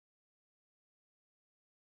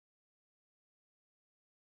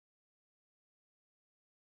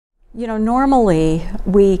You know, normally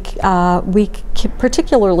we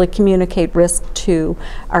particularly communicate risk to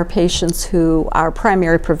our patients who are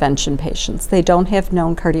primary prevention patients. They don't have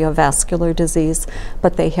known cardiovascular disease,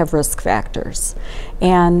 but they have risk factors.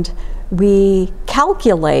 And we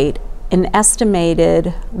calculate an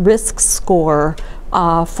estimated risk score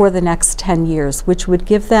for the next 10 years, which would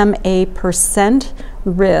give them a %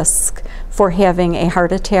 risk for having a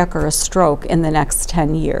heart attack or a stroke in the next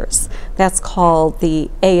 10 years. That's called the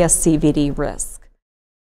ASCVD risk.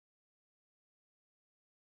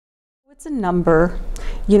 It's a number.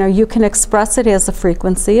 You know, you can express it as a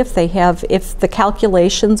frequency if the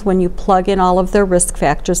calculations, when you plug in all of their risk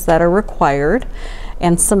factors that are required,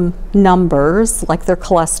 and some numbers like their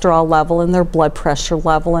cholesterol level and their blood pressure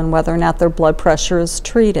level and whether or not their blood pressure is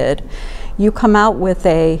treated, you come out with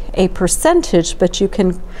a percentage, but you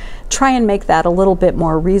can try and make that a little bit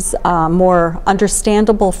more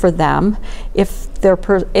understandable for them. If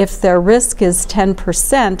their risk is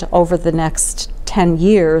 10% over the next 10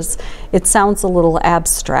 years, it sounds a little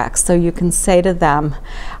abstract. So you can say to them,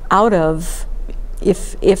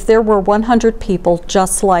 if there were 100 people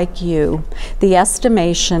just like you, the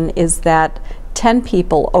estimation is that 10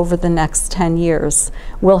 people over the next 10 years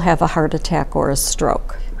will have a heart attack or a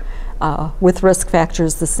stroke with risk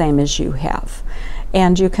factors the same as you have.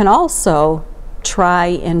 And you can also try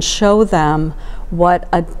and show them what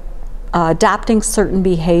adopting certain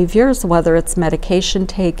behaviors, whether it's medication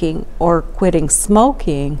taking or quitting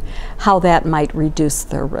smoking, how that might reduce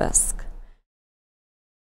their risk.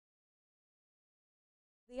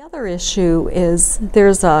 The other issue is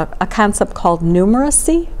there's a concept called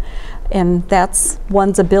numeracy, and that's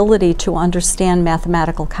one's ability to understand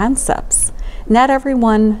mathematical concepts. Not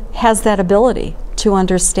everyone has that ability to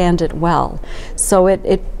understand it well. So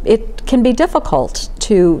it can be difficult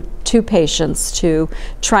to patients to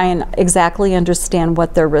try and exactly understand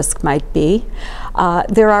what their risk might be.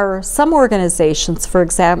 There are some organizations, for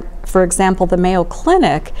example, the Mayo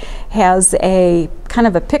Clinic has a kind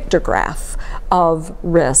of a pictograph of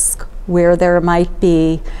risk where there might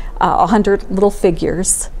be 100 little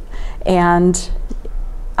figures, and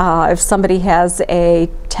if somebody has a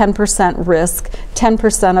 10% risk,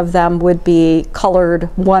 10% of them would be colored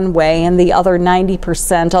one way, and the other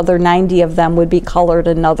 90%, other 90 of them would be colored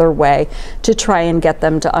another way to try and get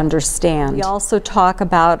them to understand. We also talk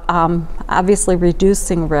about obviously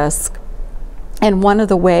reducing risk. And one of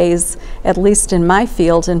the ways, at least in my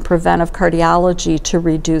field in preventive cardiology, to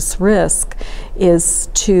reduce risk is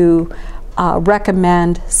to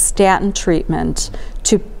recommend statin treatment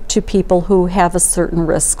to people who have a certain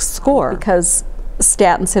risk score, because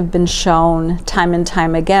statins have been shown time and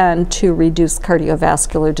time again to reduce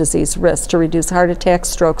cardiovascular disease risk, to reduce heart attacks,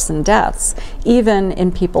 strokes, and deaths, even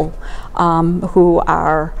in people who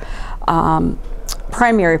are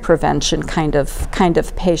primary prevention kind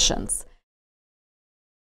of patients.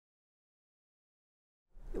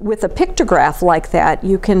 With a pictograph like that,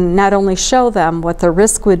 you can not only show them what the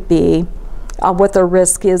risk would be, what the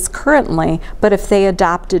risk is currently, but if they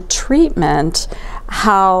adopted treatment,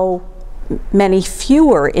 how many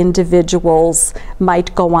fewer individuals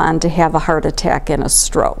might go on to have a heart attack and a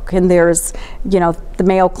stroke. And there's, you know, the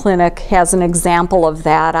Mayo Clinic has an example of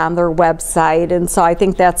that on their website, and so I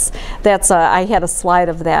think I had a slide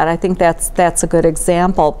of that. I think that's a good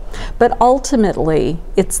example. But ultimately,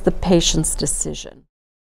 it's the patient's decision.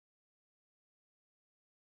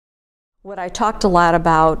 What I talked a lot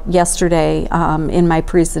about yesterday in my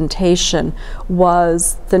presentation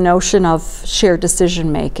was the notion of shared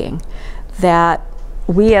decision making, that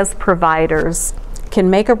we as providers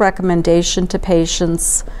can make a recommendation to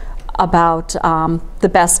patients about the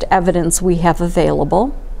best evidence we have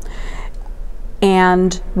available,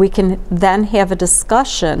 and we can then have a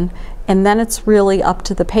discussion, and then it's really up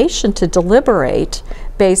to the patient to deliberate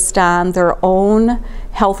based on their own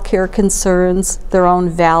healthcare concerns, their own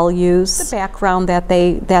values, the background that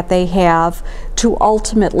they have, to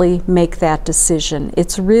ultimately make that decision.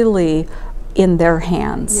 It's really in their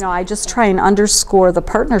hands. You know, I just try and underscore the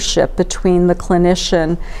partnership between the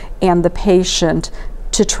clinician and the patient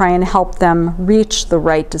to try and help them reach the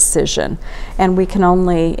right decision. And we can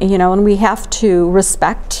only, you know, and we have to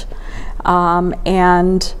respect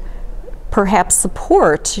and perhaps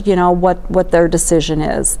support, you know, what their decision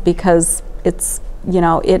is, because it's, you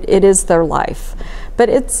know, it is their life. But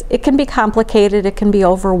it can be complicated, it can be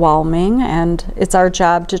overwhelming, and it's our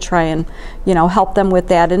job to try and, you know, help them with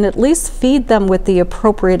that, and at least feed them with the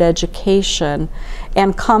appropriate education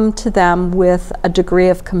and come to them with a degree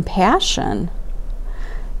of compassion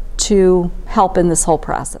to help in this whole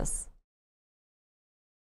process.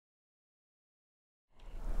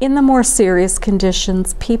 In the more serious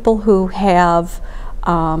conditions, people who have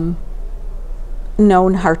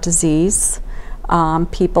known heart disease,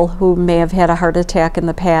 people who may have had a heart attack in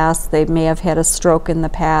the past, they may have had a stroke in the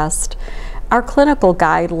past, our clinical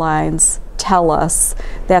guidelines tell us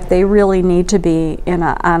that they really need to be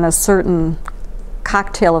on a certain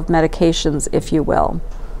cocktail of medications, if you will.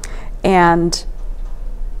 And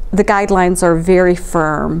the guidelines are very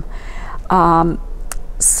firm.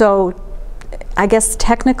 So I guess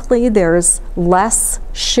technically there's less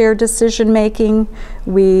shared decision making.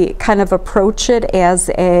 We kind of approach it as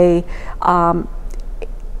a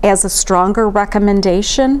stronger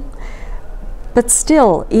recommendation. But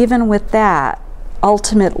still, even with that,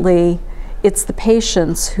 ultimately, it's the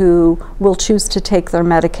patients who will choose to take their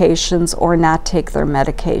medications or not take their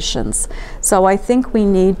medications. So I think we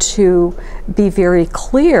need to be very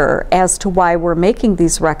clear as to why we're making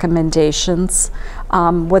these recommendations,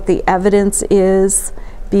 what the evidence is,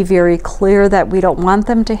 be very clear that we don't want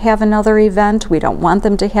them to have another event, we don't want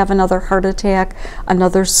them to have another heart attack,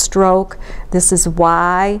 another stroke. This is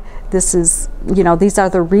why, this is, you know, these are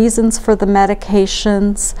the reasons for the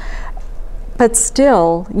medications. But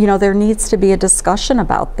still, you know, there needs to be a discussion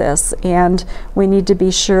about this, and we need to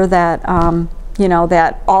be sure that, you know,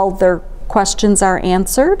 that all their questions are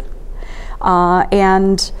answered,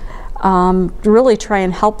 and really try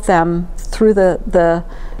and help them through the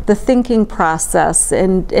thinking process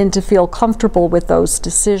and to feel comfortable with those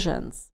decisions.